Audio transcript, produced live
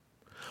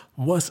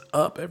What's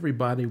up,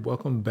 everybody?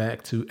 Welcome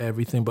back to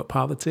Everything But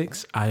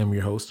Politics. I am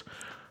your host,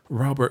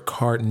 Robert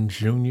Carton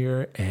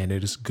Jr., and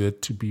it is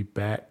good to be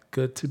back.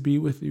 Good to be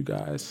with you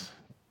guys.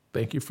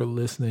 Thank you for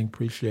listening.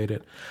 Appreciate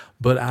it.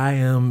 But I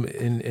am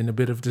in a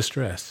bit of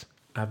distress.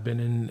 I've been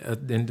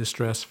in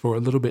distress for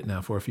a little bit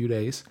now, for a few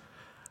days,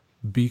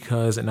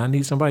 and I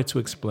need somebody to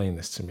explain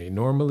this to me.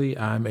 Normally,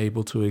 I'm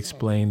able to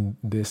explain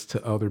this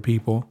to other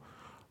people,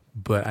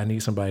 but I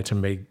need somebody to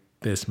make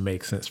this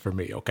make sense for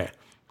me. Okay,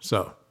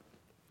 so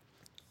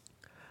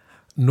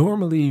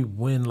normally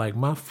when like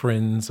my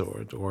friends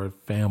or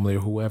family or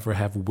whoever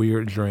have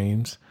weird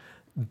dreams,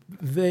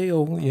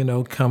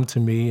 they'll come to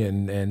me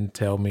and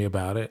tell me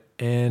about it,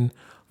 and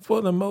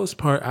for the most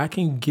part I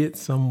can get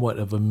somewhat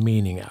of a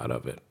meaning out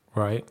of it,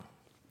 right?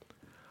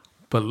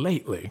 But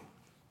lately,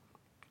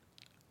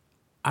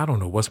 I don't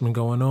know what's been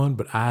going on,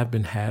 but I've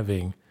been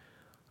having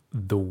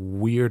the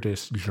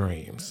weirdest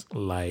dreams,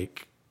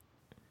 like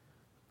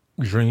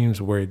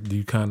dreams where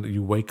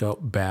you wake up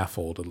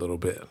baffled a little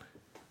bit.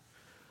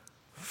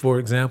 For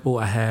example,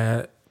 I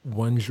had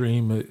one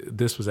dream.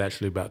 This was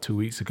actually about 2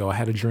 weeks ago. I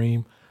had a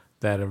dream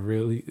that a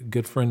really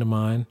good friend of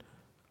mine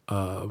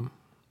was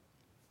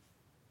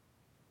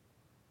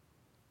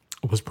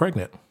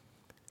pregnant.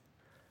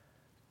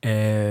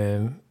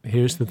 And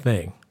here's the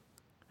thing.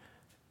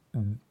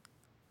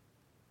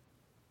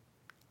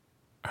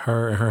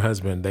 Her and her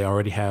husband, they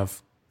already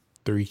have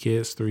 3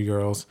 kids, 3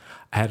 girls.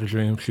 I had a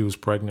dream she was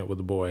pregnant with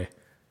a boy.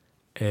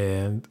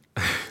 And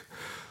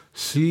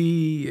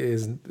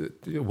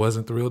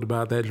wasn't thrilled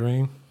about that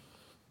dream.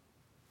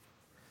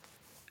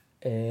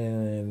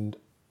 And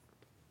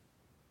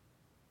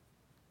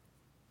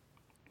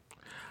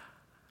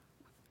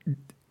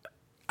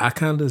I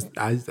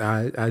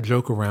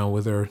joke around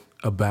with her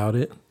about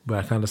it,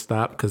 but I kind of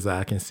stopped because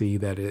I can see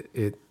that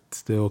it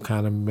still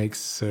kind of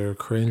makes her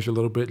cringe a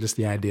little bit, just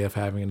the idea of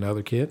having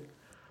another kid.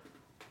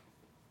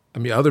 I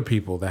mean, other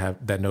people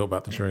that know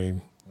about the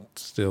dream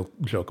still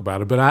joke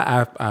about it, but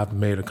I've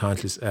made a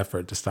conscious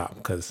effort to stop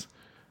because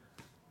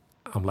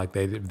I'm like,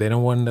 if they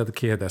don't want another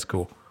kid, that's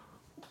cool.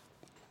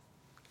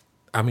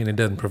 I mean, it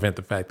doesn't prevent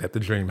the fact that the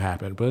dream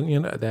happened,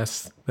 but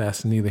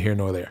that's neither here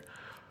nor there.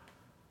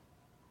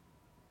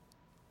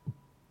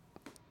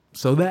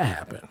 So that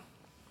happened.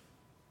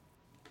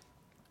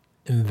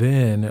 And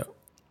then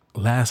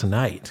last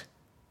night,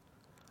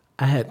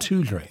 I had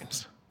 2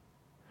 dreams.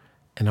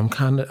 And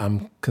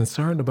I'm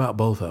concerned about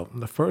both of them.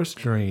 The first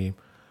dream,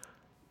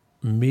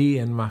 me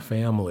and my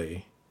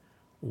family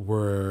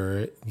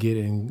were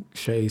getting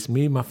chased.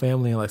 Me, my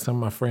family, and like some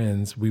of my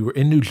friends, we were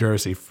in New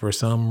Jersey for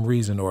some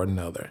reason or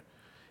another,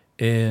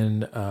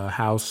 in a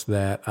house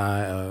that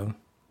I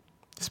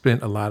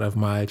spent a lot of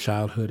my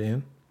childhood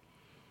in.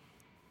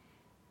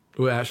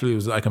 Well, actually, it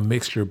was like a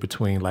mixture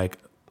between like,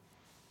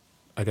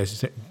 I guess you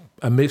say,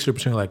 a mixture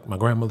between like my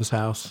grandmother's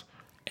house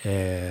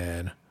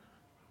and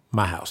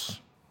my house.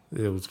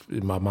 It was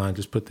in my mind,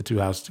 just put the 2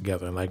 houses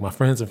together. And like my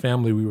friends and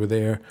family, we were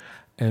there,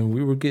 and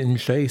we were getting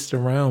chased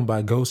around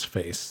by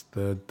Ghostface,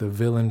 the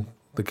villain,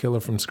 the killer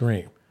from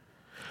Scream.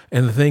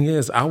 And the thing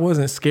is, I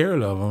wasn't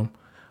scared of him.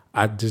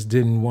 I just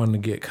didn't want to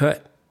get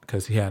cut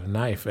because he had a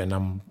knife. And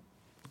I'm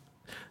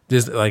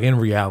just like, in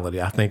reality,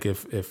 I think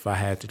if I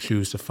had to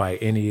choose to fight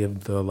any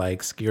of the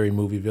like scary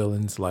movie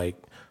villains, like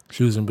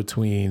choosing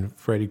between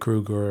Freddy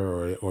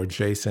Krueger or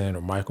Jason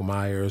or Michael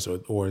Myers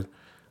or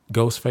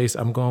Ghostface,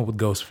 I'm going with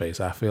Ghostface.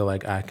 I feel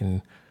like I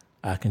can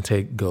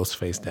take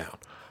Ghostface down.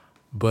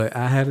 But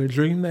I had a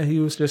dream that he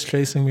was just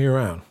chasing me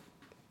around.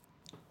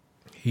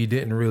 He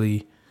didn't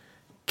really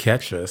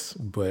catch us,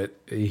 but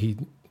he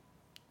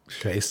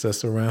chased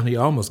us around. He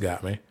almost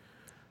got me.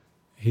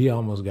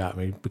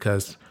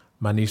 Because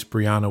my niece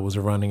Brianna was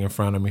running in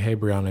front of me. Hey,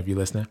 Brianna, if you're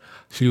listening.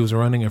 She was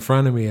running in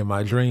front of me in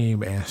my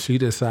dream, and she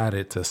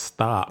decided to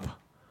stop.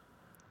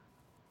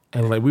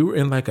 And like we were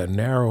in like a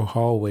narrow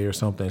hallway or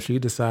something. She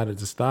decided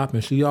to stop,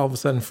 and she all of a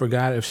sudden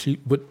forgot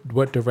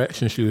what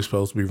direction she was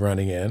supposed to be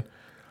running in.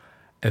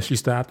 And she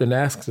stopped and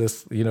asked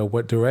us,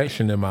 what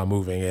direction am I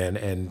moving in?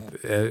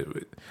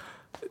 And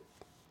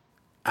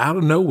out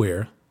of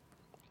nowhere,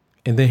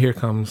 and then here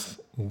comes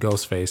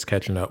Ghostface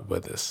catching up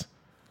with us.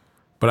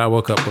 But I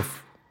woke up.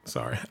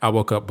 I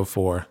woke up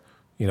before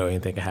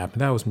anything could happen.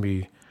 That was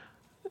me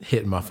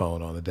hitting my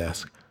phone on the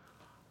desk.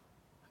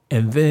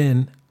 And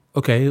then,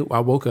 okay, I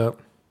woke up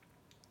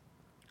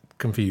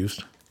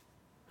confused,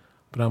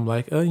 but I'm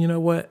like, oh, you know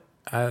what?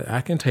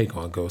 I can take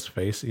on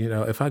Ghostface.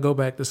 If I go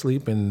back to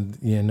sleep and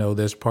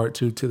there's part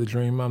 2 to the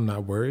dream, I'm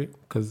not worried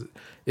because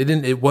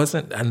it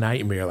wasn't a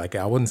nightmare. Like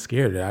I wasn't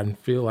scared. I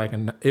didn't feel like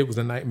it was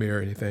a nightmare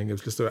or anything. It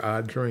was just an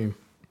odd dream.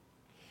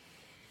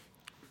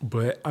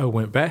 But I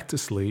went back to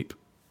sleep,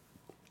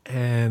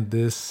 and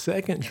this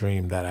second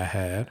dream that I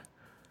had,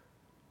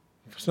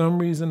 for some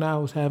reason, I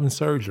was having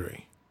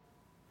surgery.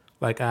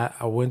 Like I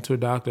went to a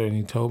doctor and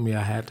he told me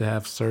I had to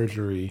have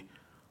surgery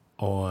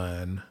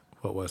on,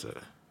 what was it?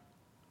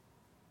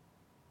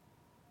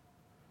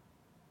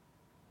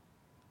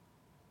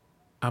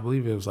 I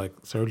believe it was like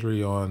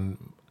surgery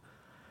on,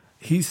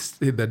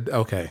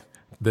 okay.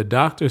 The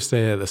doctor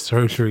said the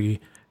surgery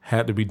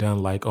had to be done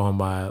like on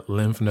my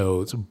lymph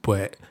nodes,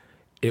 but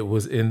it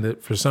was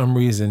for some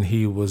reason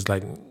he was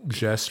like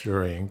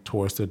gesturing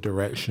towards the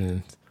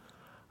direction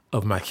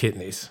of my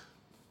kidneys.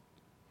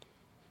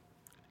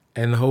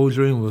 And the whole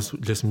dream was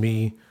just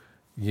me,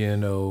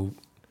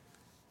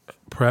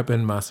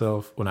 prepping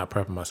myself, well, not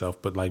prepping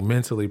myself, but like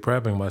mentally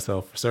prepping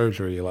myself for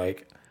surgery.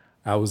 Like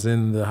I was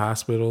in the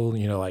hospital,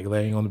 like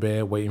laying on the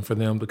bed, waiting for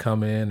them to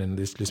come in. And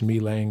it's just me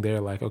laying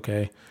there like,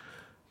 okay,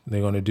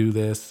 they're going to do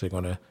this. They're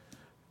going to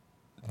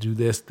do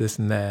this, this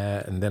and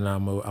that. And then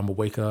I'm going to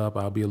wake up.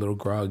 I'll be a little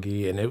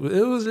groggy. And it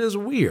was just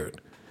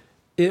weird.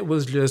 It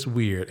was just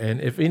weird. And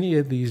if any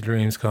of these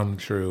dreams come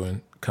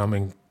true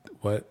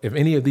if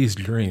any of these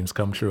dreams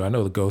come true, I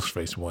know the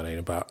Ghostface one ain't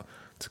about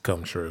to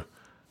come true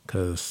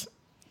because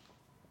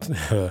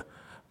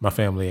my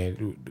family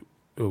ain't,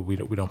 we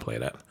don't play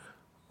that.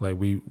 Like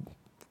we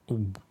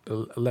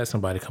let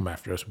somebody come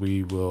after us.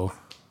 We will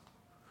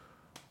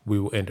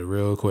end it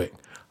real quick.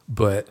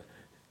 But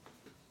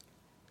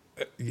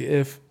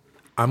if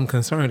I'm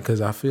concerned because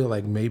I feel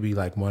like maybe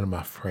like one of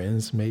my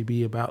friends may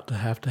be about to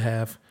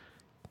have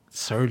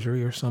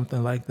surgery or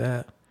something like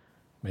that.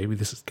 Maybe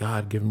this is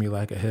God giving me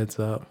like a heads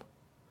up.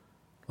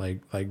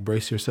 Like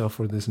brace yourself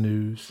for this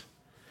news.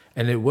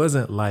 And it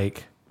wasn't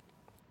like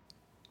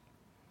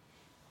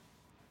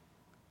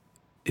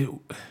it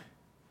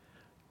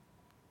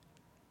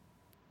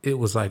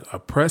was like a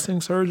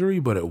pressing surgery,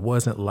 but it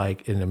wasn't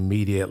like an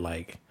immediate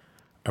like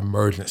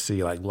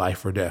emergency, like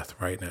life or death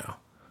right now.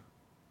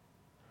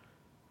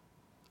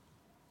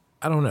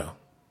 I don't know.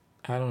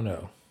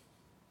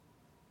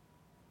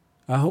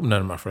 I hope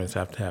none of my friends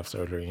have to have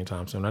surgery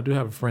anytime soon. I do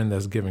have a friend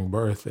that's giving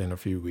birth in a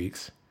few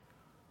weeks,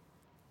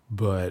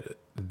 and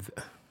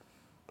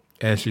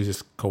she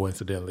just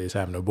coincidentally is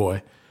having a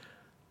boy.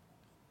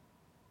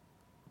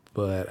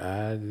 But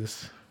I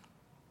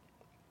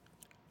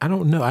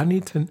don't know. I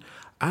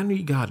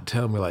need God to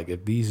tell me like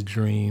if these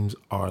dreams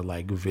are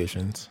like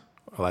visions,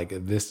 or like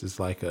if this is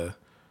like a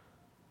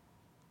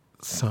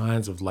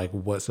signs of like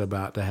what's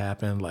about to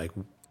happen. Like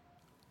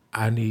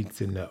I need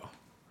to know.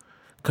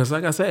 Because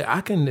like I say,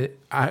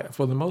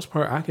 for the most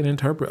part, I can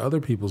interpret other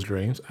people's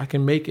dreams. I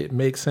can make it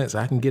make sense.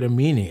 I can get a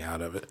meaning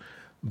out of it.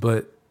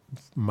 But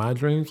my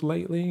dreams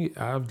lately,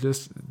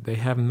 they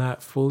have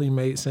not fully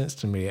made sense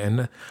to me.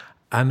 And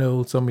I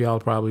know some of y'all are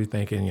probably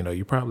thinking,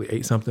 you probably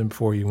ate something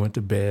before you went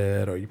to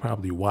bed, or you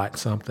probably watched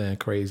something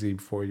crazy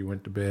before you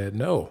went to bed.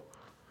 No,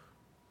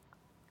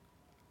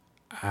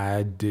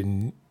 I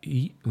didn't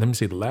eat. Let me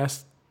see. The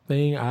last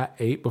thing I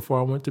ate before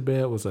I went to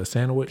bed was a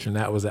sandwich, and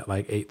that was at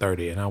like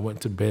 8:30, and I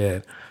went to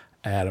bed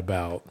at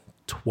about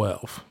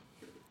 12.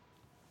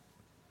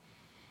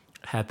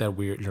 Had that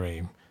weird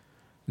dream.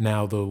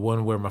 Now the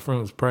one where my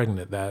friend was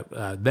pregnant,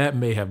 that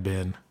may have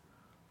been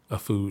a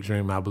food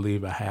dream. I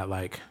believe I had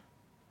like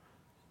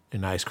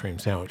an ice cream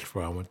sandwich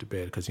before I went to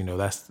bed because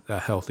that's a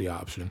healthy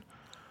option.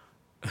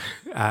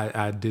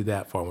 I did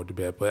that before I went to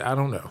bed, but I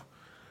don't know.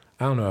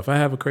 If I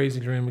have a crazy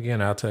dream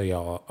again, I'll tell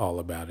y'all all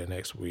about it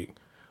next week.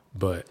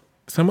 But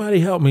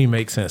somebody help me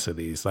make sense of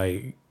these.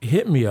 Like,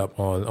 hit me up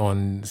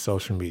on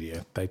social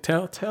media. Like,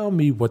 tell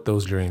me what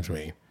those dreams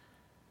mean.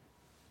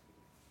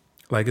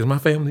 Like,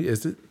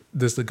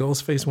 does the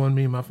Ghostface one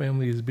mean my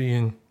family is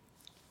being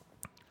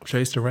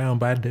chased around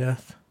by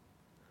death?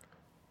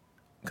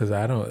 Because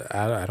I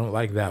don't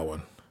like that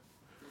one.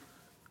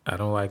 I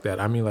don't like that.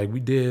 I mean, like,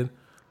 we did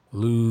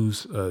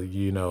lose,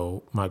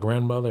 my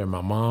grandmother and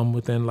my mom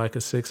within like a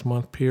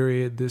 6-month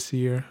period this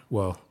year.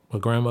 Well, my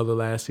grandmother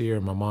last year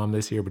and my mom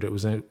this year, but it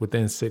was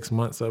within 6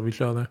 months of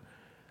each other.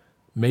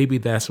 Maybe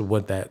that's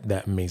what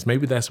that means.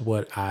 Maybe that's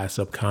what I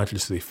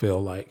subconsciously feel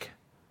like.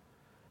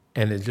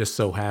 And it just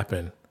so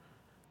happened.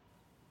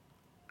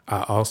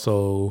 I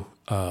also,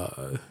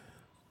 I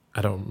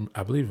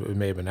believe it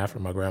may have been after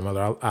my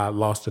grandmother. I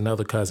lost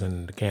another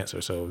cousin to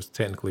cancer, so it was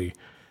technically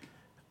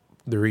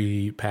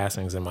 3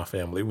 passings in my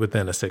family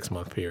within a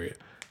 6-month period.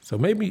 So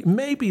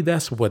maybe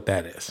that's what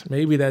that is.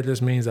 Maybe that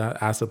just means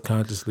I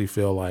subconsciously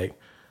feel like,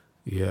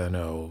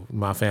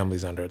 my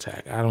family's under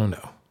attack. I don't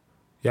know.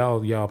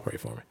 Y'all pray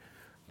for me.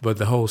 But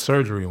the whole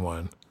surgery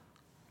one,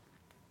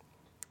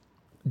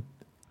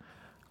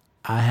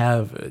 I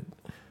have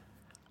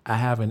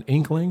an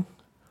inkling,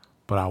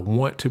 but I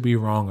want to be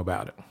wrong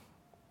about it.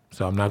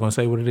 So I'm not going to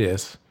say what it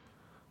is.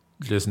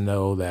 Just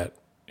know that,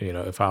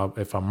 if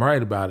I'm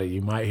right about it,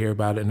 you might hear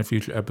about it in a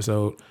future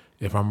episode.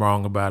 If I'm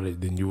wrong about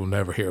it, then you will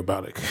never hear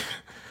about it.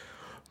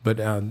 But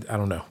I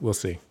don't know. We'll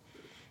see.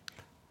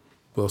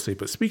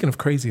 But speaking of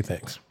crazy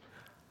things,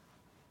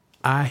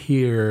 I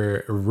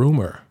hear a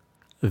rumor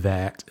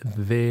that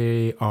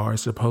they are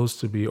supposed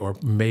to be or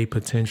may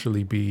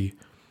potentially be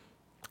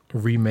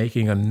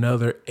remaking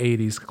another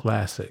 80s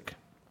classic.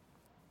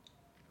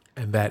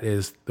 And that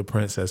is The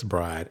Princess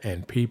Bride.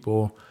 And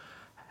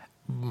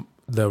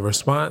the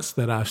response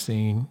that I've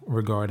seen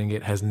regarding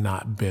it has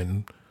not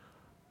been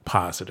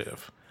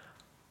positive.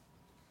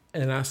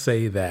 And I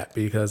say that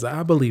because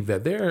I believe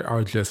that there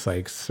are just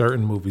like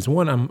certain movies.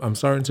 One, I'm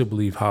starting to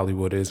believe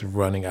Hollywood is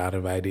running out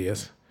of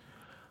ideas.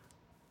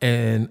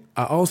 And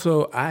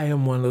I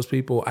am one of those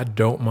people, I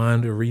don't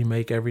mind a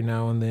remake every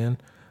now and then,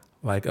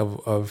 like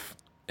of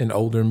an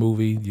older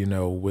movie,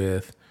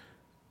 with,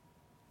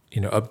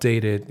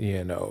 updated,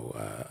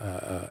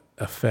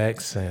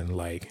 effects and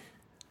like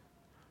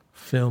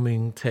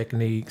filming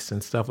techniques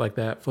and stuff like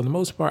that. For the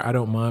most part, I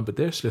don't mind, but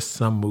there's just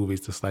some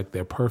movies that's like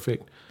they're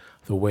perfect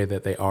the way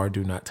that they are,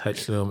 do not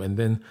touch them. And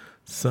then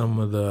some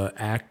of the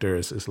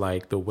actors is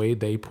like the way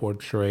they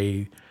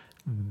portray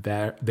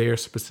that their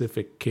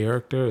specific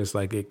character is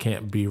like it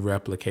can't be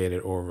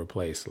replicated or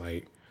replaced.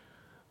 Like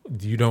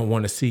you don't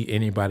want to see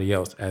anybody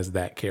else as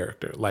that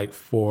character. Like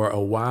for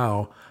a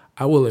while,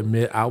 I will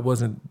admit I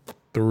wasn't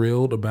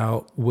thrilled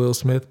about Will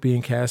Smith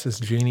being cast as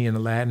Genie in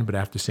Aladdin, but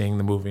after seeing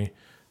the movie,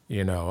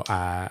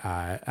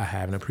 I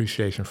have an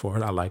appreciation for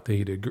it. I like that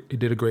he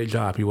did a great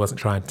job. He wasn't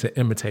trying to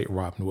imitate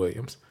Robin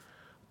Williams.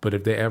 But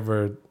if they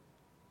ever,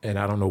 and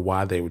I don't know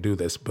why they would do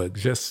this, but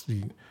just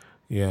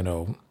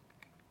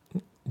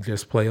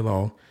just play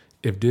along.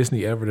 If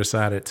Disney ever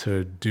decided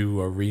to do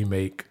a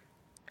remake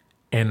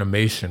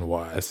animation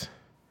wise,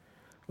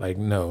 like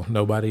no,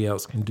 nobody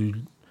else can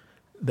do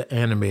the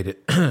animated,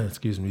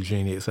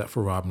 Genie except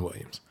for Robin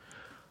Williams.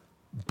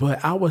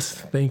 But I was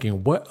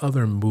thinking, what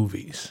other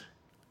movies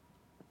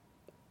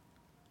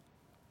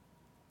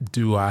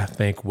do I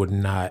think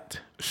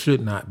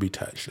should not be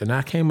touched? And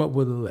I came up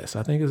with a list.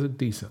 I think it's a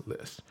decent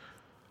list.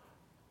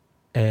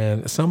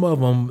 And some of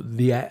them,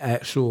 the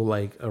actual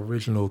like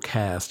original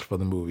cast for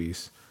the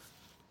movies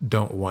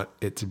don't want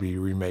it to be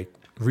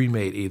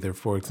remade either.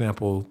 For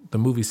example, the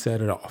movie Set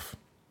It Off.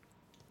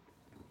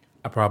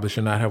 I probably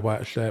should not have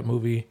watched that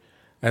movie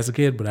as a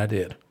kid, but I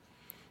did.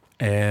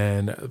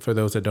 And for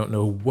those that don't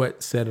know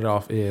what Set It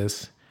Off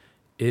is,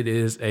 it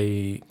is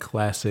a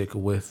classic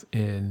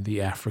within the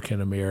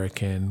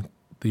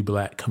the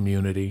Black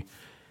community.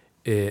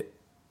 It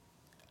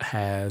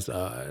has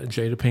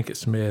Jada Pinkett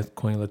Smith,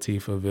 Queen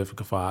Latifah,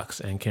 Vivica Fox,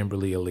 and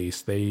Kimberly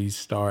Elise. They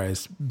star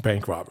as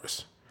bank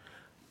robbers.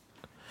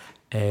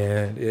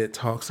 And it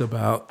talks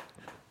about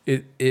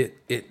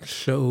it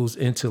shows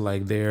into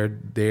like their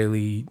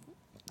daily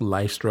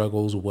life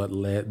struggles, what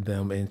led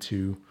them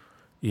into,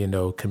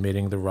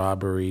 committing the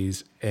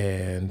robberies,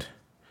 and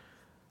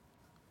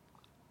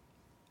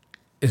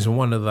is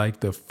one of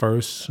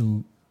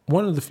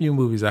the few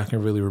movies I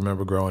can really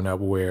remember growing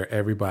up where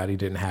everybody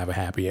didn't have a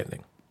happy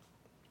ending.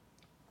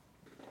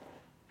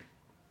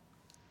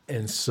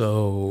 And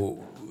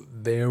so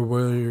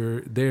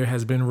there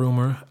has been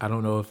rumor, I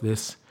don't know if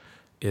this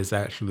is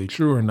actually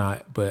true or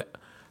not, but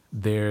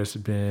there's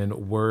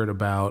been word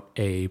about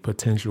a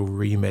potential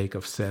remake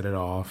of Set It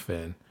Off,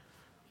 and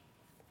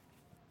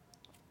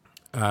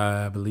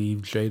I believe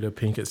Jada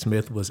Pinkett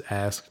Smith was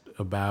asked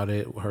about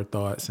it, her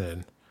thoughts,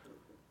 and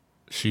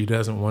she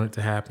doesn't want it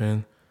to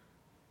happen.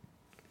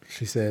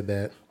 She said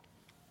that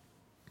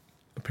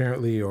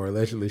apparently or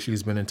allegedly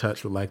she's been in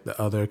touch with like the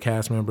other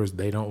cast members.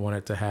 They don't want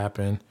it to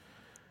happen.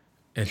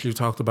 And she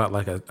talked about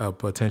like a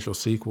potential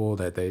sequel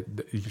that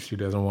she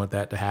doesn't want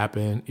that to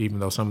happen, even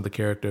though some of the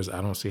characters,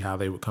 I don't see how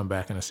they would come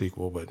back in a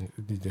sequel, but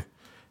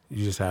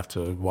you just have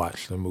to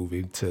watch the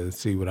movie to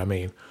see what I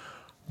mean.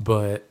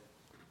 But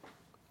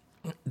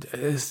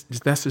that's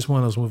just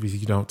one of those movies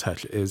you don't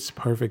touch. It's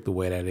perfect the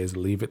way that is.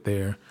 Leave it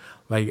there.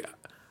 Like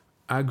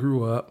I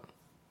grew up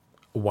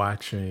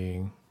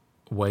watching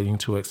Waiting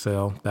to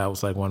Exhale. That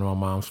was like one of my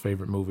mom's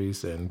favorite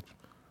movies, and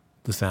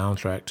the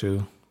soundtrack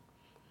too.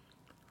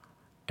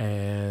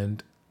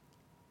 And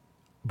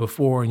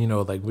before,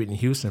 like Whitney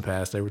Houston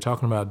passed, they were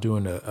talking about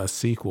doing a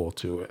sequel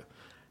to it.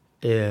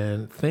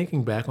 And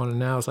thinking back on it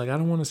now, it's like, I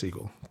don't want a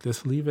sequel.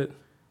 Just leave it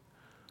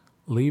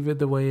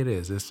the way it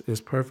is.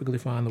 It's perfectly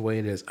fine the way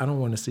it is. I don't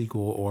want a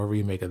sequel or a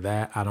remake of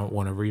that. I don't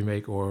want a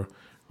remake or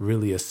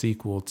really a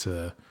sequel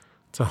to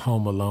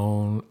Home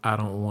Alone. I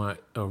don't want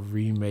a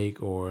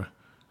remake or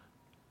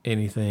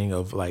anything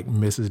of like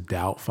Mrs.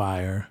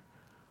 Doubtfire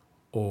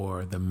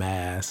or The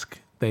Mask.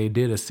 They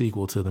did a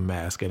sequel to The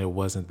Mask and it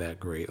wasn't that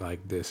great.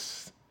 Like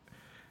this,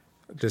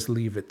 just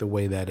leave it the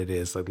way that it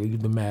is. Like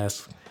leave The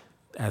Mask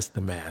as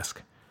The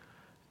Mask.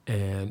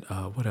 And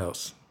what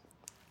else?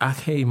 I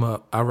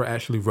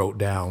actually wrote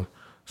down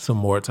some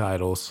more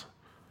titles.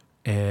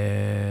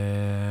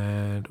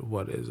 And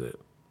what is it?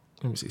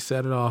 Let me see.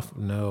 Set It Off,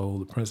 no.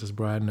 The Princess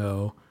Bride,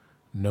 no.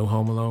 No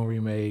Home Alone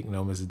remake,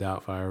 no Mrs.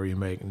 Doubtfire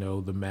remake,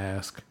 no The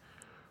Mask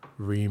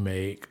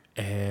remake.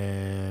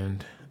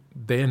 And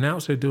they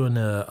announced they're doing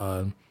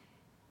a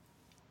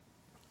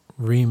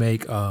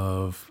remake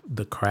of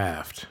The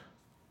Craft.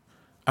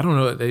 I don't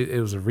know. It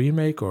was a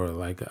remake or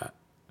like a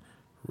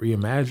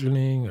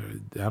reimagining,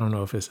 or I don't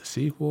know if it's a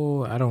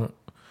sequel. I don't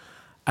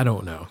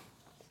know.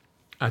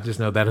 I just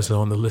know that is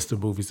on the list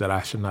of movies that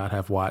I should not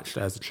have watched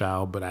as a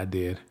child, but I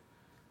did.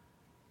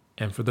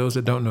 And for those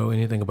that don't know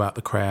anything about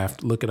The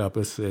Craft, look it up.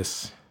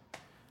 It's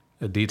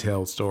a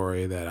detailed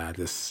story that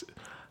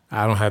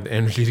I don't have the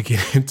energy to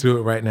get into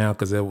it right now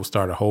because it will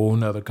start a whole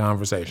nother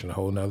conversation, a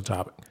whole nother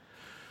topic.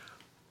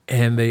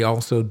 And they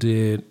also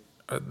did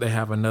they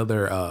have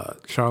another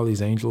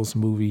Charlie's Angels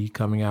movie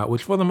coming out,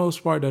 which for the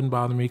most part doesn't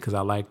bother me because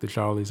I like the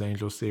Charlie's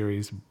Angels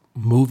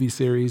movie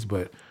series,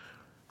 but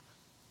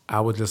I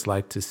would just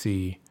like to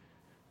see,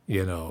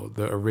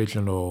 the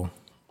original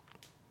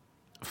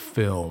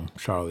film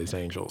Charlie's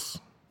Angels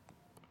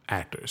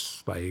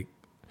actors. Like,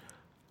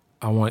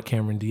 I want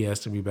Cameron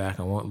Diaz to be back.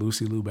 I want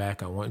Lucy Liu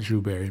back. I want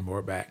Drew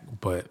Barrymore back.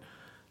 But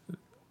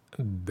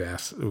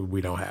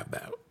we don't have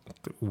that.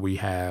 We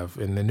have,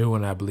 in the new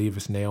one, I believe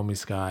it's Naomi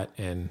Scott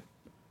and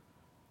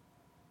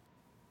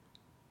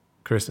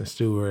Kristen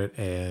Stewart,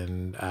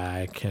 and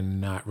I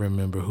cannot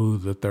remember who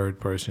the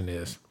third person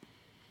is.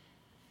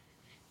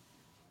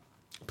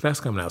 But that's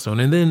coming out soon.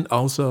 And then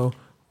also,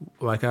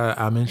 like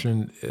I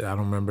mentioned, I don't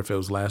remember if it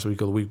was last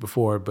week or the week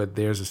before, but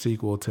there's a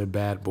sequel to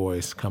Bad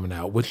Boys coming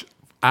out, which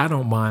I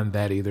don't mind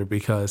that either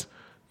because,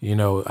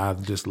 I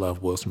just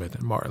love Will Smith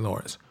and Martin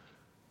Lawrence.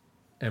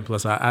 And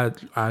plus,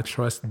 I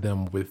trust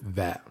them with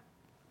that.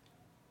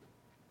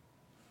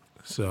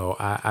 So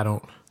I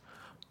don't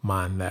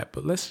mind that.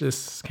 But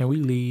can we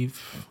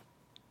leave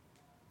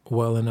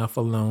well enough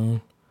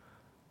alone?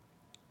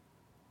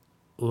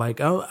 Like,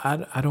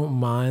 I don't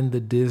mind the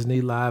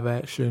Disney live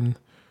action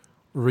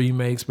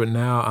remakes, but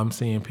now I'm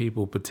seeing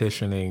people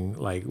petitioning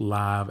like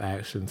live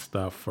action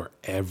stuff for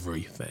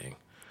everything.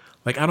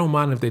 Like, I don't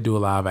mind if they do a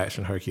live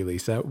action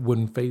Hercules. That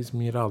wouldn't faze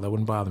me at all. That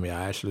wouldn't bother me.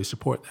 I actually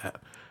support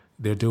that.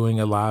 They're doing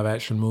a live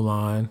action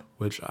Mulan,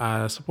 which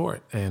I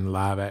support, and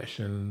live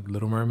action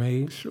Little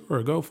Mermaid.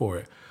 Sure, go for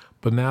it.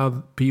 But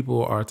now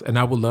people are, and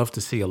I would love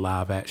to see a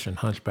live action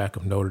Hunchback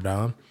of Notre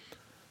Dame.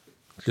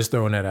 Just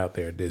throwing that out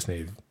there,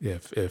 Disney.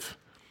 If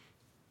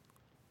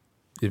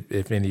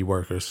any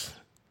workers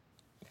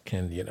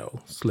can,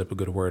 slip a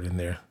good word in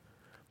there,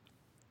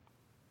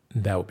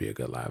 that would be a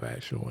good live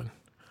action one.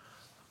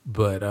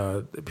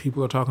 But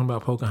people are talking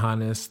about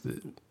Pocahontas.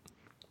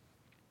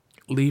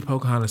 Leave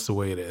Pocahontas the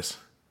way it is.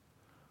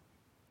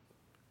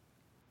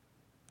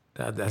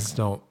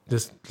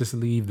 Just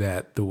leave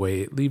that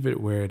leave it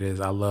where it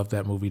is. I love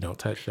that movie. Don't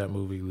touch that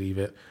movie. Leave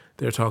it.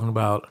 They're talking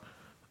about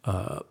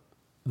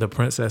The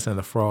Princess and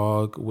the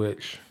Frog,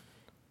 which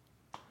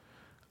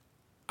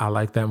I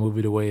like that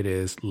movie the way it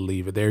is.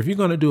 Leave it there. If you're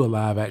going to do a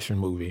live action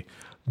movie,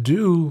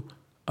 do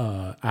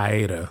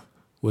Aida,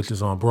 which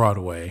is on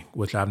Broadway,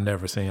 which I've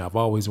never seen. I've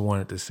always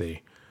wanted to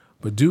see.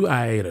 But do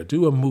Aida.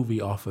 Do a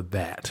movie off of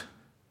that.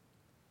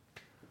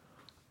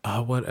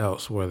 What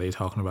else were they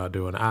talking about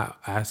doing?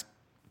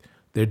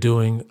 They're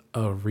doing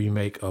a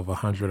remake of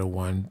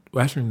 101.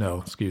 Well, actually,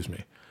 no, excuse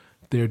me.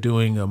 They're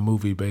doing a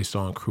movie based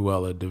on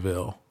Cruella de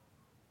Vil.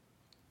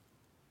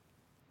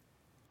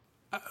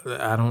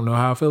 I don't know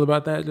how I feel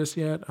about that just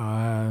yet.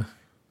 I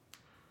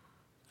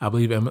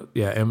believe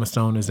Emma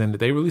Stone is in it.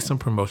 They released some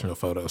promotional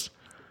photos,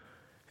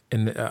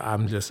 and I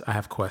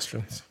have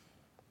questions.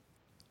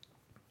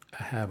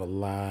 I have a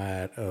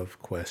lot of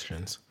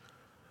questions.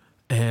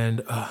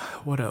 And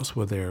what else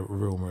were there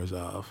rumors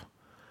of?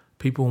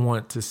 People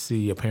want to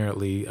see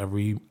apparently a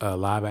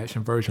live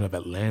action version of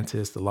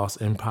Atlantis, The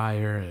Lost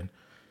Empire, and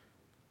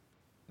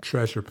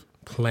Treasure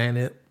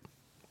Planet.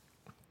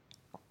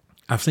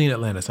 I've seen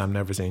Atlantis. I've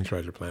never seen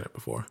Treasure Planet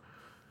before.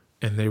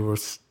 And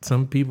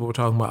some people were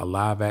talking about a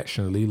live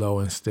action Lilo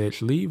and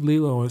Stitch. Leave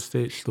Lilo and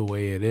Stitch the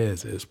way it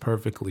is. It's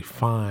perfectly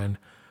fine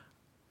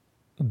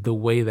the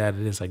way that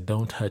it is. Like,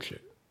 don't touch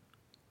it.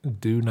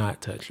 Do not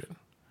touch it.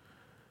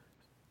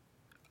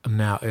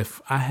 Now,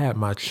 if I had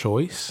my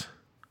choice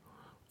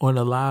on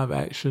a live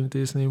action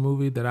Disney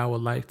movie that I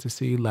would like to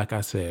see, like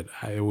I said,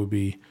 it would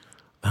be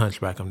The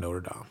Hunchback of Notre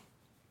Dame.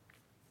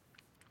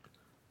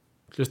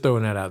 Just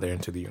throwing that out there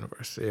into the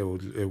universe. It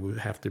would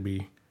have to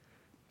be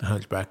The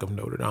Hunchback of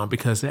Notre Dame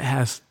because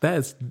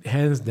that's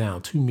hands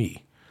down to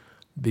me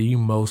the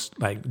most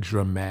like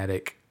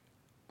dramatic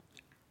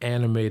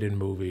animated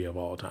movie of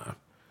all time.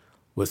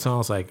 With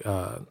songs like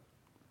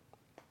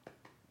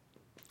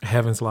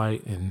Heaven's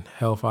Light and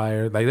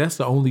Hellfire. Like, that's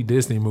the only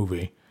Disney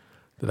movie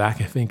that I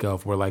can think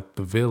of where like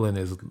the villain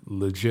is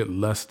legit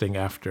lusting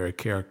after a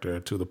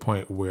character to the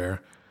point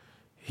where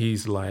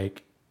he's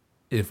like,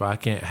 if I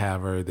can't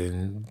have her,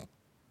 then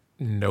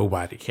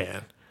nobody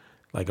can.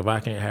 Like, if I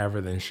can't have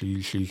her, then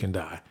she can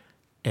die.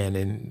 And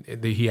then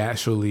he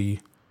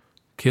actually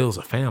kills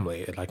a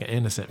family, like an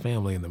innocent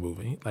family in the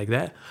movie. Like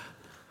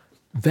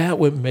that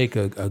would make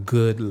a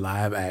good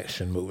live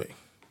action movie.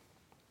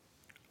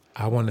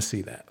 I want to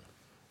see that.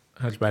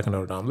 Hunchback of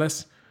Notre Dame.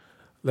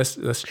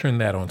 Let's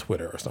trend that on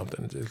Twitter or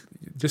something.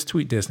 Just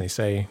tweet Disney.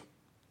 Say,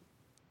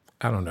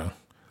 I don't know.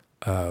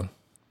 I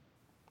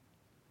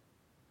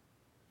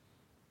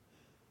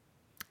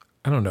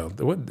don't know.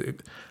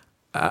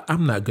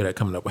 I'm not good at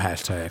coming up with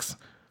hashtags.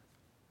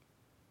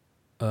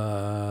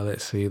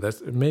 Let's see.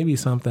 That's maybe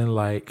something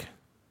like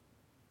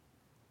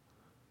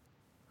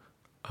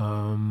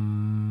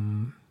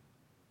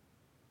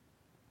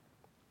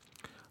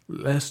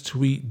let's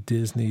tweet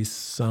Disney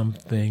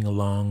something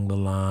along the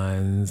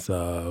lines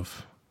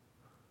of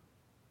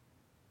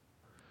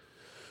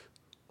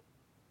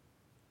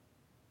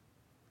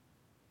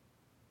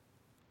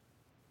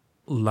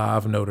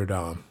Live Notre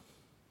Dame.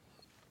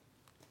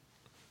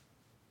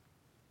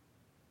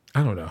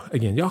 I don't know.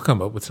 Again, y'all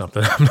come up with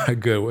something. I'm not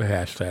good with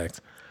hashtags.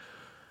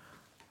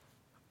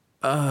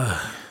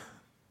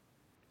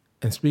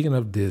 And speaking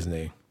of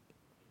Disney,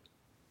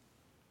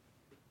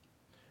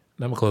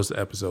 and I'm going to close the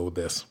episode with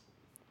this.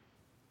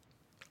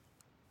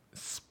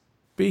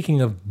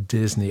 Speaking of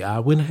Disney, I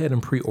went ahead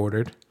and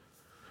pre-ordered.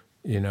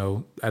 I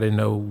didn't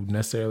know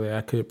necessarily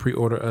I could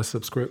pre-order a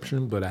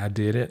subscription, but I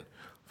did it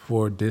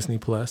for Disney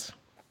Plus,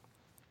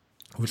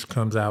 which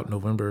comes out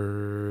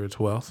November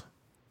 12th.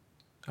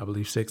 I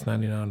believe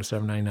 $6.99 or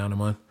 $7.99 a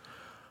month.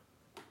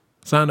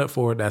 Signed up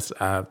for it.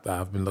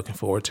 I've been looking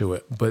forward to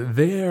it. But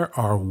there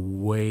are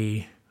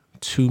way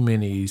too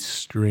many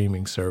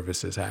streaming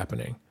services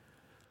happening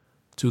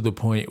to the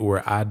point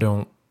where I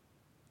don't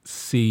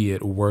see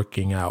it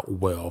working out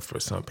well for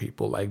some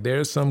people. Like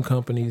there's some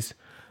companies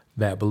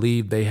that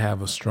believe they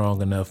have a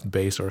strong enough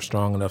base or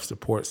strong enough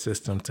support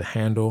system to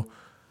handle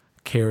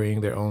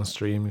carrying their own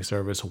streaming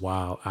service,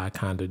 while I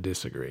kind of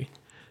disagree.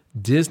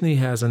 Disney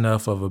has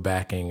enough of a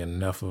backing and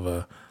enough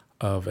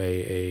of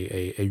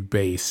a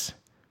base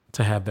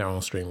to have their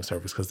own streaming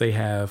service, because they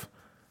have,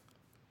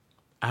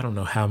 I don't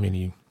know how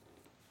many,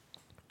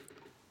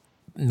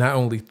 not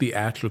only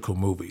theatrical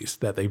movies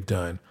that they've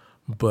done,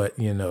 but,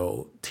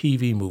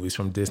 TV movies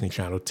from Disney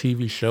Channel,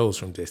 TV shows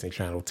from Disney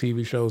Channel,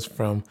 TV shows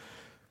from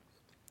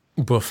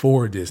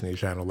before Disney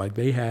Channel. Like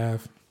they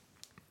have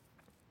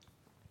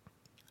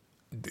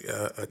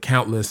a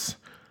countless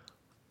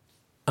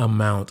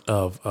amount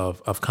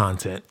of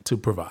content to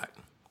provide,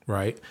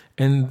 right?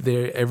 And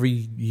there every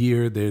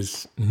year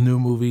there's new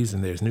movies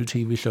and there's new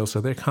TV shows,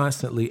 so they're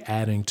constantly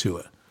adding to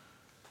it.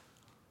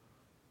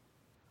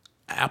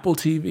 Apple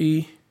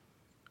TV,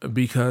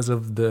 because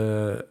of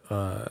the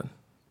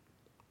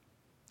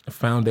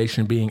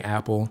foundation being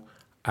Apple,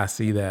 I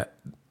see that,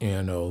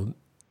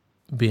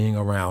 being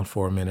around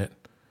for a minute.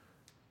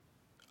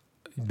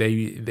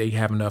 They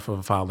have enough of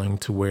a following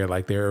to where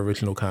like their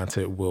original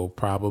content will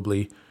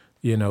probably,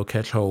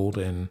 catch hold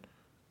and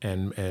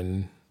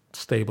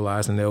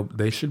stabilize, and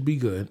they should be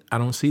good. I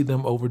don't see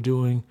them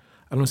overdoing.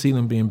 I don't see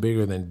them being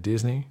bigger than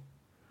Disney,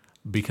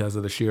 because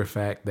of the sheer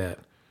fact that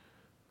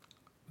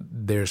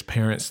there's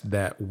parents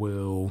that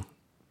will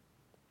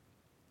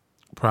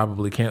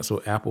probably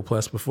cancel Apple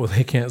Plus before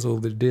they cancel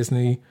the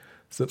Disney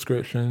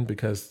subscription,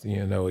 because,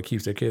 it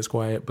keeps their kids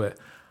quiet. But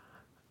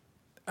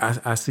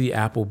I see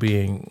Apple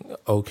being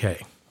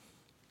okay.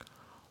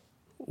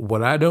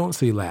 What I don't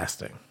see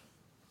lasting,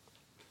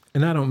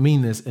 and I don't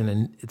mean this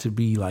to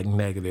be like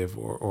negative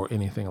or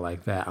anything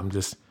like that. I'm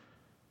just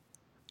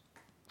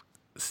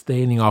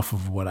stating off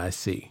of what I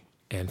see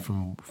and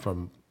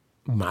from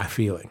my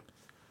feeling.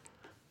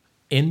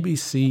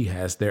 NBC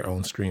has their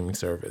own streaming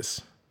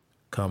service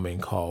coming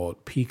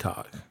called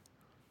Peacock.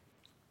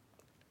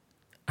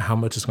 How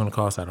much it's going to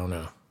cost, I don't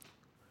know.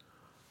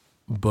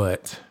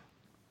 But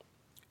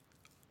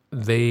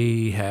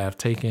they have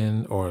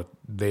taken, or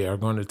they are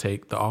going to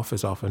take, The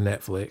Office off of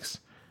Netflix,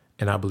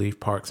 and I believe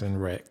Parks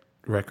and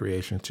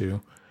Recreation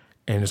too.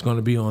 And it's going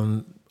to be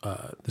on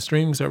the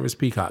streaming service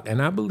Peacock.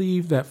 And I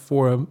believe that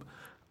for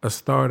a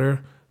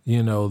starter,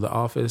 The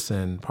Office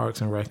and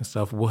Parks and Rec and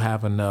stuff will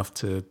have enough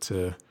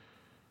to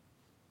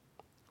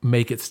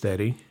make it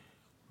steady.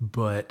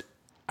 But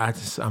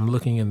I'm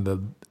looking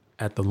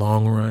at the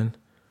long run,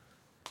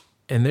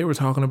 and they were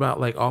talking about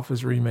like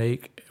Office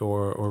remake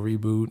or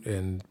reboot,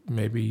 and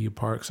maybe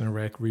Parks and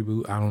Rec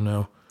reboot. I don't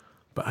know,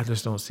 but I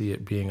just don't see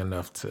it being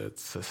enough to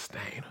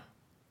sustain.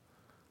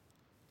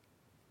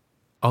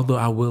 Although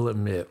I will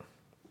admit,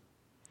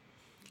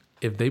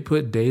 if they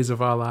put Days of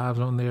Our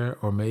Lives on there,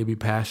 or maybe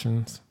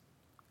Passions,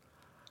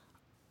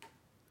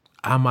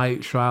 I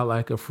might try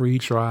like a free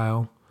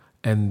trial.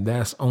 And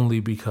that's only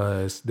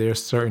because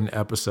there's certain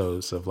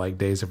episodes of like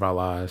Days of Our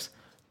Lives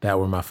that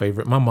were my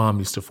favorite. My mom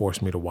used to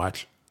force me to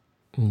watch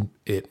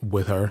it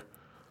with her.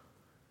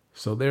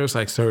 So there's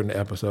like certain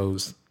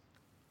episodes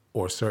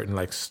or certain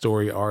like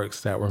story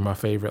arcs that were my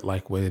favorite.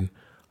 Like when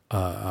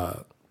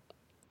the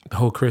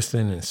whole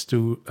Kristen and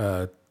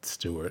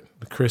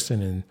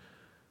Kristen and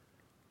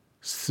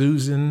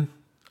Susan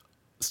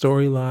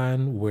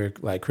storyline, where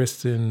like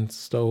Kristen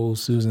stole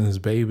Susan's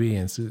baby,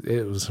 and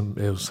it was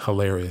a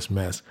hilarious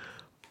mess.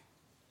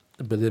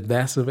 But if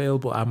that's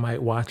available, I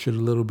might watch it a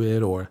little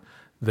bit. Or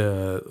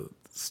the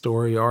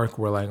story arc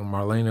where like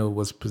Marlena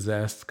was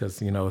possessed because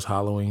it's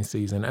Halloween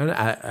season.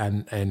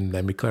 And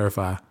let me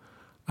clarify,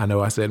 I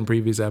know I said in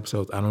previous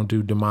episodes I don't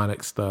do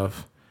demonic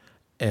stuff,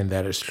 and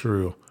that is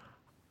true.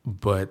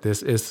 But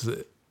this is,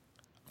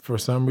 for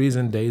some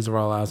reason, Days of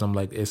Our Lives, I'm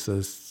like, it's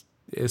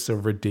a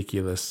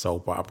ridiculous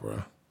soap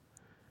opera.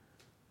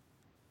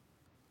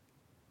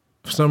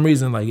 For some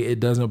reason, like, it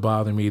doesn't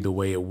bother me the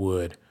way it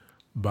would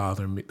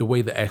bother me, the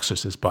way The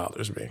Exorcist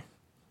bothers me.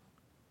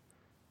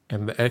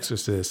 And The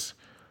Exorcist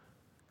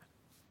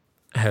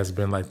has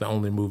been like the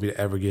only movie to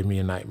ever give me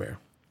a nightmare.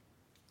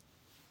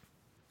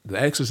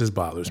 The Exorcist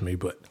bothers me,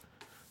 but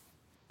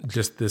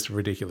just this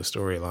ridiculous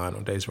storyline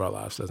on Days of Our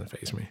Lives doesn't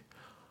faze me.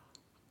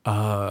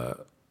 And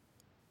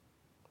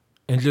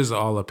And just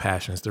all the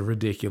Passions, the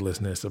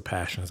ridiculousness of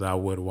Passions. I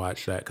would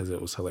watch that because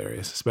it was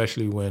hilarious,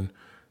 especially when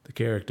the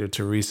character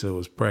Teresa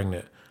was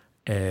pregnant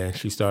and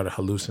she started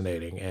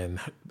hallucinating, and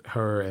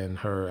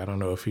her, I don't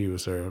know if he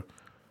was her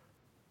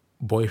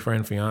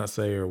boyfriend,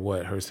 fiance, or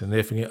what, her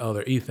significant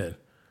other, Ethan,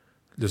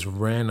 just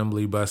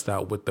randomly bust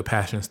out with the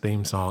Passions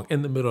theme song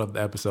in the middle of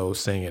the episode,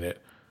 singing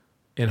it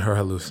in her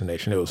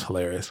hallucination. It was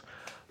hilarious.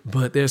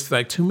 But there's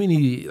like too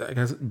many,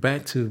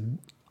 back to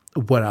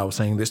what I was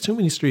saying, there's too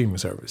many streaming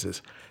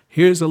services.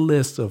 Here's a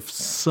list of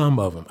some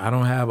of them. I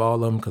don't have all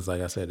of them because,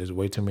 like I said, there's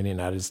way too many,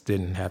 and I just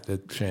didn't have the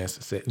chance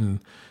to sit and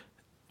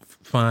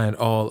find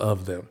all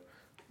of them.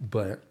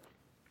 But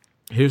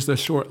here's the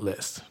short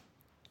list.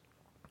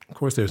 Of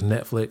course, there's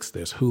Netflix,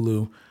 there's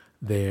Hulu,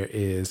 there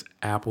is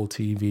Apple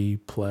TV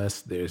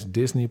Plus, there's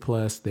Disney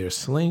Plus, there's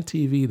Sling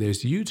TV,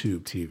 there's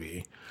YouTube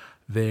TV,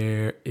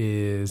 there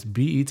is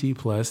BET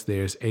Plus,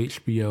 there's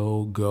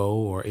HBO Go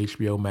or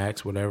HBO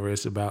Max, whatever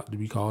it's about to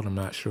be called, I'm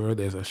not sure.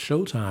 There's a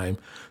Showtime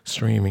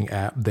streaming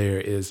app, there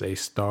is a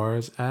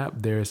Stars app,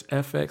 there's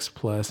FX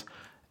Plus,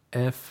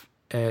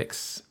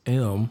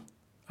 FXM,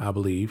 I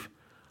believe.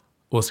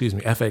 Well, excuse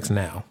me, FX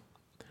Now.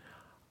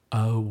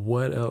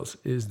 What else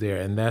is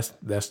there? And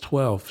that's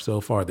 12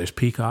 so far. There's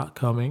Peacock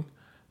coming.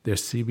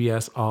 There's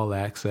CBS All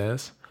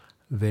Access.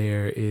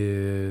 There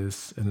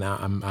is, and now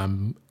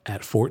I'm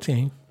at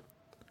 14.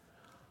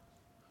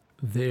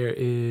 There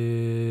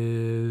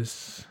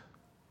is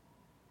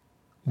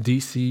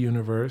DC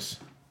Universe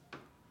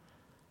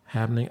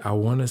happening. I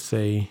want to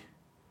say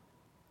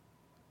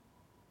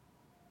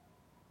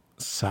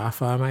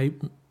Sci-Fi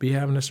might be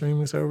having a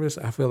streaming service.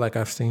 I feel like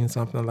I've seen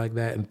something like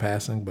that in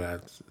passing,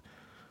 but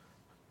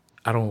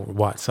I don't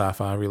watch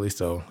Sci-Fi really,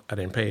 so I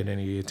didn't pay it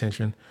any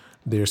attention.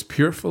 There's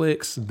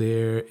PureFlix.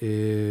 There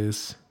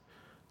is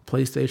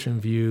PlayStation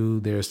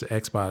View. There's the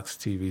Xbox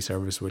TV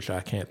service, which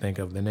I can't think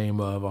of the name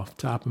of off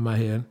the top of my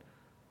head.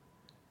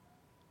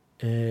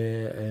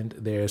 And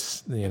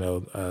there's, a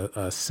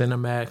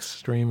Cinemax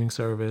streaming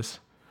service.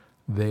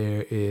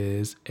 There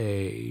is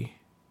it's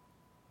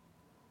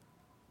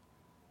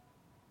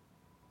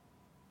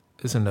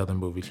another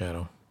movie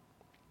channel.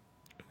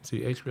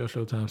 See, HBO,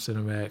 Showtime,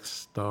 Cinemax,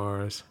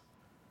 Stars.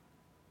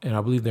 And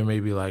I believe there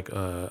may be I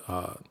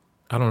don't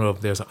know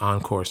if there's an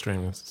Encore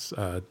streaming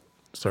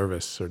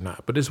service or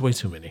not, but it's way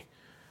too many.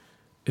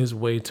 It's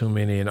way too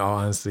many. In all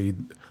honesty,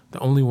 the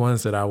only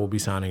ones that I will be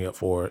signing up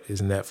for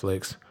is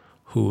Netflix,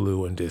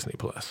 Hulu, and Disney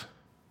Plus.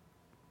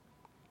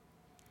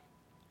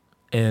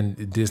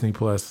 And Disney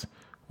Plus,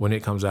 when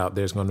it comes out,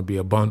 there's going to be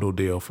a bundle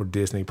deal for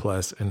Disney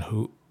Plus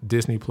and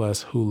Disney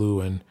Plus,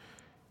 Hulu, and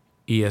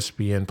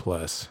ESPN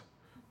Plus.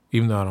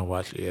 Even though I don't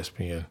watch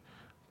ESPN,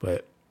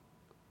 but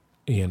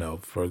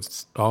for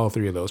all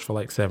three of those for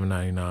like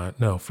 $7.99,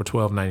 no, for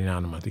 $12.99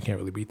 a month, you can't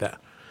really beat that.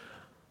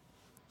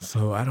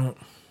 So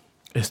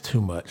it's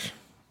too much.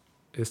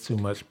 It's too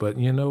much. But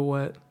you know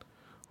what?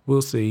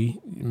 We'll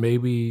see.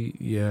 Maybe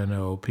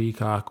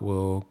Peacock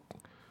will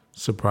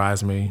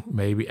surprise me.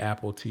 Maybe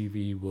Apple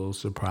TV will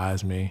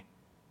surprise me.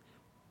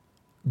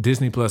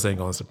 Disney Plus ain't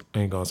gonna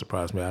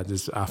surprise me. I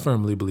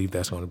firmly believe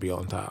that's going to be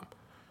on top.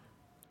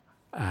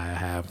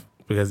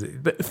 Because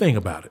think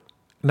about it.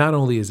 Not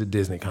only is it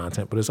Disney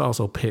content, but it's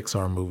also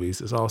Pixar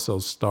movies. It's also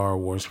Star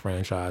Wars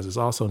franchise. It's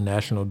also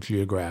National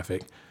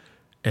Geographic.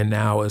 And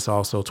now it's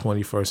also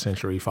 21st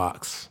Century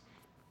Fox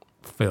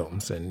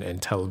films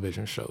and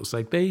television shows.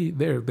 Like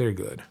they're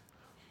good.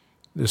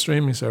 The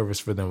streaming service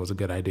for them was a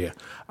good idea.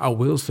 I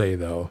will say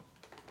though,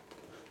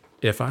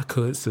 if I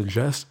could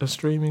suggest a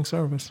streaming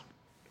service,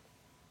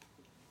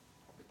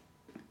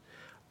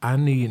 I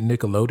need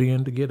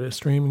Nickelodeon to get a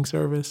streaming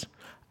service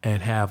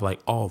and have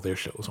like all their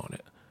shows on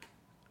it.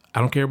 I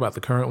don't care about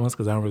the current ones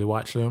because I don't really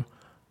watch them,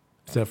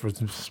 except for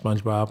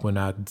SpongeBob. When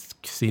I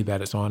see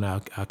that it's on, I'll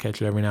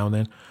catch it every now and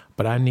then.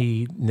 But I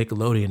need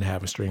Nickelodeon to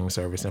have a streaming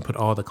service and put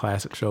all the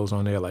classic shows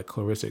on there, like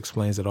Clarissa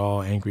Explains It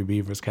All, Angry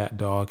Beavers, Cat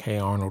Dog, Hey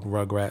Arnold,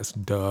 Rugrats,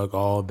 Doug,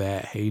 all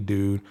that. Hey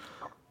Dude.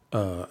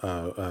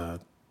 What's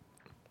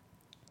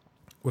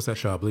that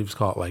show? I believe it's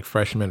called like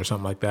Freshman or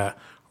something like that.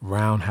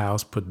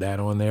 Roundhouse, put that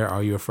on there.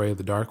 Are You Afraid of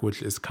the Dark,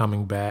 which is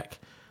coming back.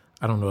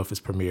 I don't know if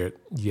it's premiered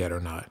yet or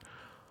not.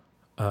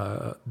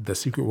 The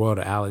Secret World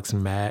of Alex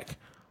Mack.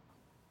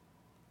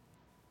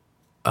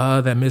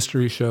 That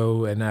mystery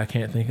show, and I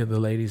can't think of the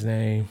lady's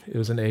name. It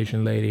was an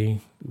Asian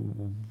lady.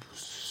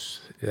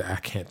 I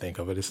can't think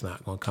of it. It's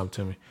not going to come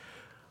to me.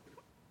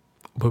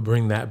 But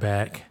bring that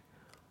back.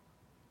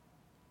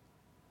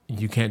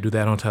 You Can't Do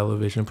That on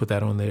Television. Put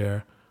that on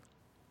there.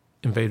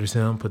 Invader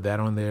Zim, put that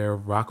on there.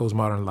 Rocko's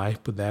Modern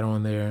Life, put that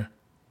on there.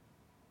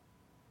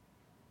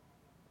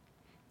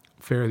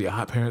 Fairly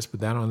Odd Parents,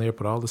 put that on there.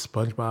 Put all the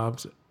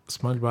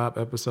SpongeBob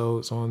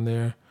episodes on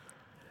there.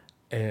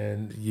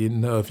 And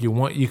if you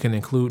want, you can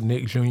include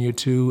Nick Jr.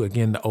 too.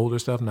 Again, the older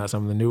stuff, not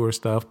some of the newer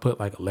stuff. Put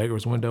like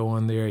Allegra's Window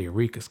on there,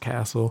 Eureka's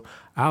Castle.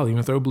 I'll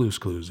even throw Blue's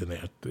Clues in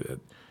there.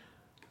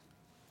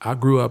 I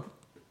grew up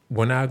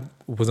when I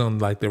was on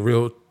like the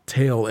real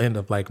tail end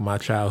of like my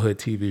childhood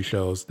TV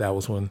shows. That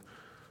was when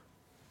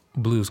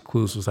Blue's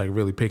Clues was like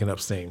really picking up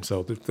steam.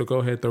 So to go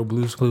ahead, throw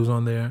Blue's Clues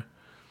on there.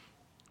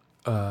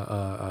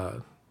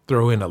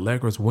 Throw in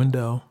Allegra's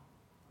Window.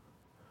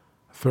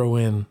 Throw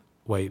in,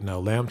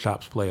 Lamb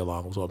Chops Play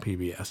Along was on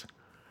PBS.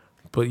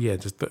 But yeah,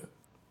 just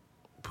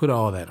put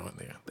all that on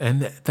there.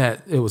 And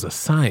that it was a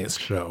science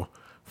show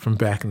from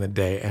back in the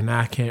day, and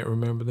I can't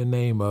remember the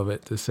name of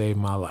it to save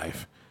my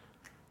life.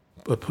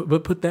 But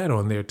put that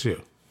on there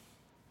too.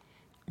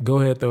 Go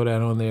ahead, throw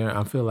that on there.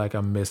 I feel like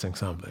I'm missing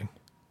something.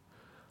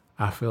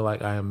 I feel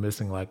like I am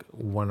missing like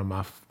one of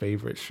my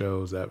favorite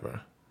shows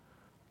ever.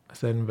 I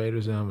said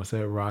Invader Zim. I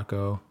said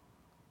Rocco.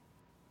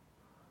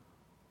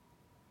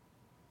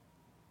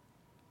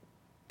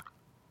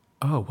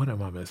 Oh, what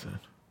am I missing?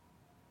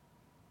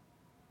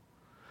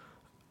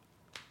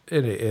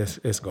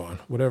 It's gone.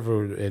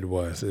 Whatever it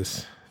was,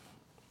 it's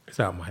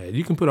out of my head.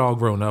 You can put All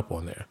Grown Up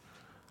on there.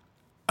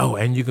 Oh,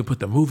 and you can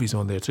put the movies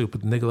on there too.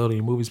 Put the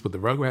Nickelodeon movies. Put the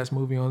Rugrats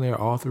movie on there.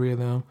 All three of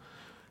them.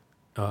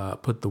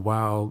 Put the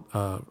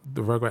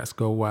Rugrats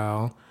Go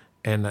Wild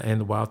and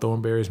the Wild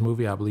Thornberrys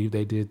movie. I believe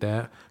they did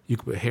that. You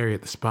can put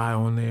Harriet the Spy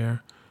on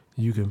there.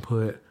 You can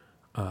put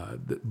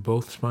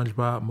both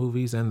SpongeBob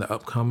movies and the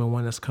upcoming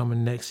one that's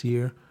coming next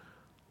year.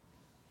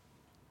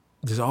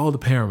 Just all the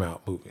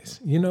Paramount movies.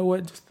 You know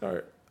what? Just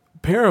start.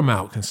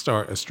 Paramount can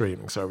start a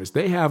streaming service.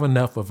 They have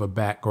enough of a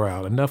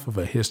background, enough of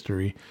a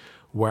history,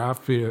 where I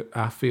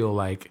feel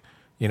like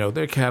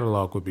their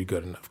catalog would be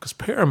good enough because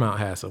Paramount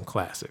has some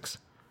classics.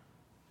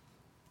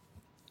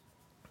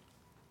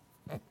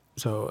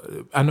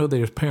 So I know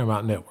there's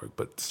Paramount Network,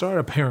 but start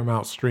a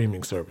Paramount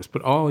streaming service.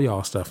 Put all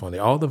y'all stuff on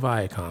there, all the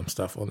Viacom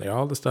stuff on there,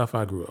 all the stuff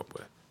I grew up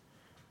with.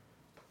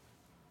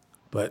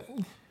 But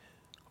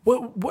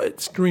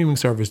what streaming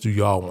service do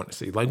y'all want to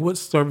see? Like, what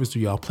service do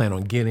y'all plan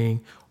on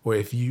getting? Or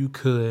if you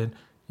could,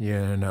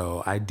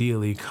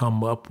 ideally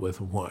come up with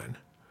one,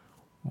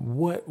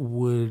 what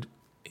would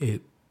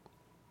it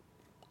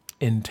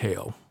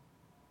entail?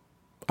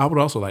 I would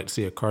also like to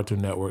see a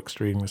Cartoon Network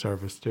streaming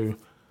service too.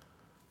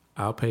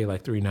 I'll pay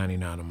like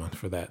 $3.99 a month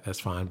for that. That's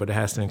fine. But it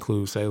has to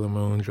include Sailor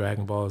Moon,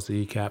 Dragon Ball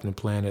Z, Captain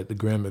Planet, The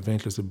Grim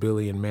Adventures of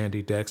Billy and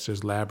Mandy,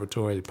 Dexter's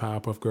Laboratory, The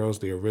Powerpuff Girls,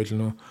 the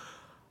original,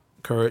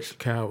 Courage the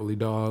Cowardly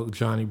Dog,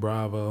 Johnny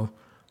Bravo.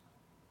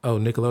 Oh,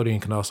 Nickelodeon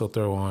can also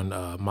throw on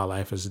My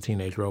Life as a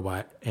Teenage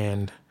Robot.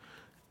 And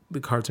the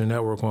Cartoon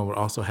Network one would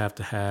also have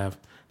to have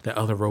that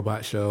other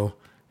robot show.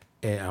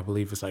 And I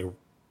believe it's like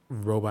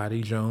Robot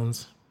E.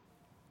 Jones.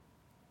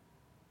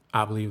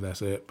 I believe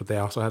that's it. But they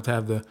also have to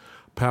have the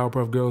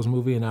Powerpuff Girls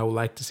movie, and I would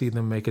like to see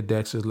them make a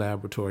Dexter's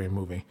Laboratory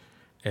movie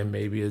and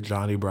maybe a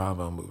Johnny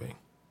Bravo movie.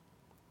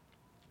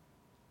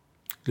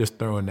 Just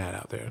throwing that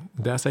out there.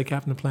 Did I say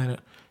Captain Planet?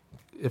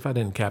 If I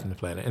didn't, Captain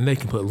Planet. And they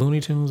can put Looney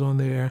Tunes on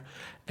there,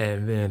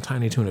 and then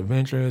Tiny Toon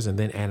Adventures, and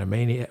then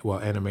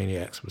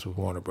Animaniacs was with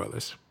Warner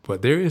Brothers.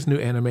 But there is new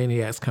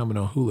Animaniacs coming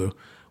on Hulu,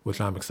 which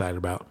I'm excited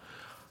about.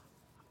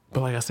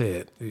 But like I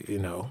said,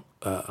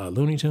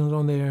 Looney Tunes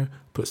on there,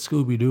 put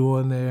Scooby-Doo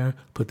on there,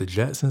 put the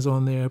Jetsons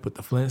on there, put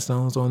the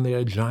Flintstones on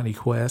there, Johnny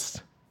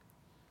Quest,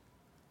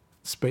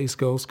 Space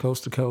Ghost,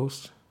 Coast to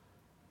Coast.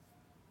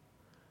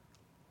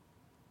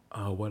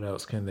 What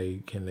else can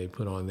they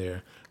put on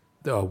there?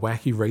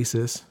 Wacky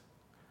Racist,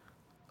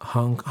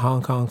 Hong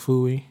Kong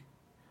Phooey,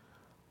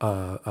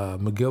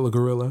 Magilla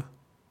Gorilla.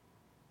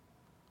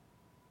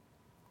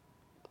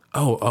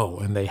 Oh,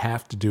 and they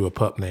have to do a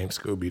pup named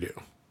Scooby-Doo.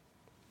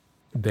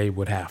 They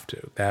would have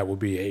to. That would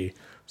be a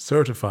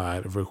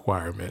certified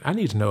requirement. I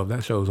need to know if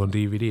that show's on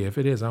DVD. If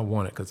it is, I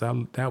want it because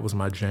that was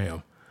my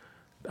jam.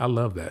 I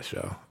love that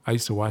show. I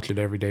used to watch it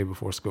every day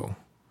before school.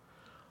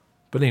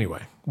 But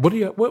anyway,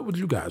 what would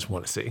you guys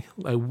want to see?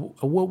 Like,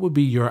 what would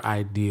be your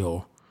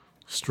ideal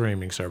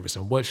streaming service,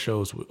 and what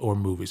shows or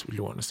movies would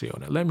you want to see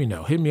on it? Let me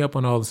know. Hit me up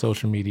on all the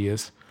social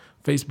medias.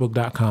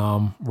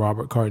 Facebook.com,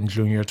 Robert Carden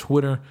Jr.,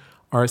 Twitter,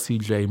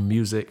 RCJ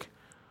Music,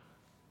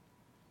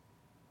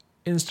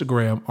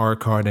 Instagram,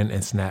 rcarden,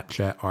 and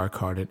Snapchat,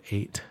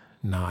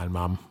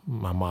 rcarden89.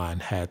 My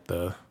mind had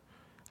the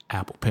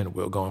Apple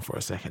pinwheel going for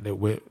a second. It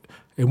went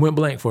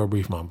blank for a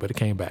brief moment, but it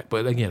came back.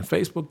 But again,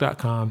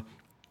 Facebook.com,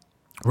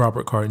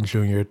 Robert Carden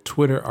Jr.,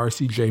 Twitter,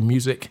 RCJ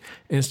Music,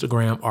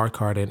 Instagram,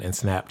 rcarden, and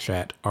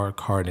Snapchat,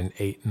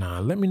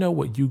 rcarden89. Let me know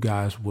what you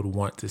guys would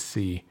want to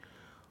see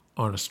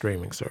on a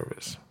streaming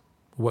service.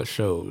 What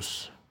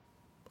shows,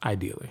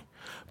 ideally.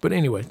 But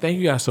anyway, thank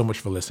you guys so much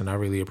for listening. I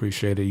really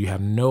appreciate it. You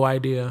have no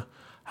idea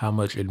how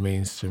much it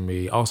means to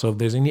me. Also, if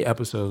there's any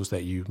episodes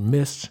that you've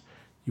missed,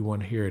 you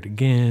want to hear it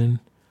again,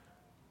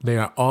 they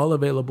are all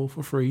available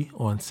for free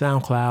on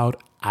SoundCloud,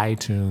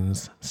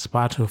 iTunes,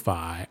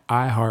 Spotify,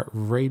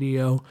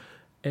 iHeartRadio,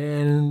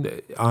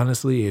 and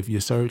honestly, if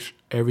you search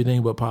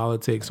Everything But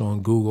Politics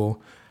on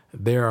Google,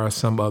 there are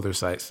some other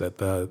sites that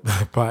the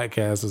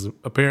podcast is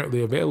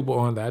apparently available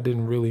on that I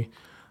didn't really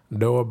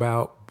know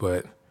about,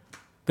 but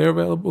they're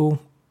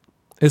available.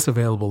 It's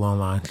available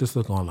online. Just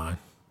look online.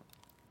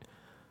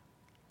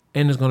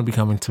 And it's going to be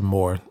coming to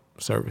more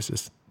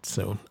services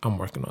soon. I'm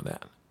working on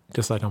that,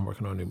 just like I'm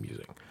working on new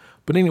music.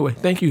 But anyway,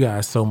 thank you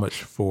guys so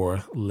much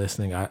for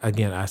listening.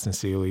 I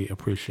sincerely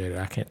appreciate it.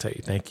 I can't tell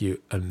you thank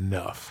you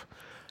enough.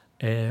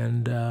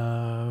 And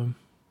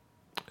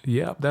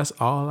yeah, that's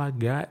all I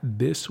got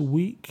this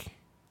week.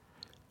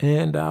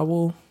 And I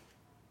will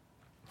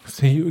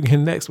see you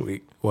again next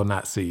week. Well,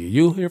 not see you.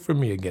 You'll hear from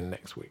me again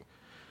next week.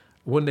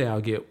 One day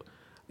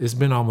it's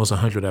been almost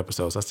 100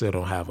 episodes. I still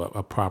don't have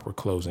a proper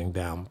closing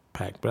down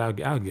pack, but I'll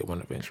get one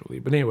eventually.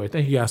 But anyway,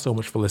 thank you guys so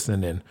much for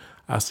listening in.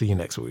 I'll see you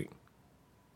next week.